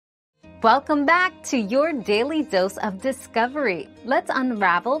Welcome back to your daily dose of discovery. Let's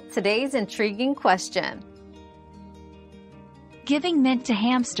unravel today's intriguing question. Giving mint to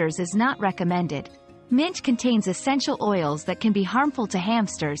hamsters is not recommended. Mint contains essential oils that can be harmful to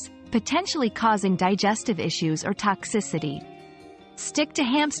hamsters, potentially causing digestive issues or toxicity. Stick to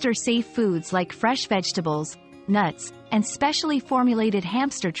hamster-safe foods like fresh vegetables, nuts, and specially formulated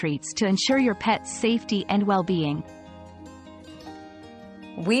hamster treats to ensure your pet's safety and well-being.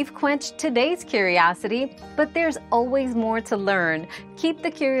 We've quenched today's curiosity, but there's always more to learn. Keep the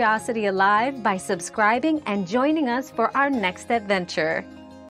curiosity alive by subscribing and joining us for our next adventure.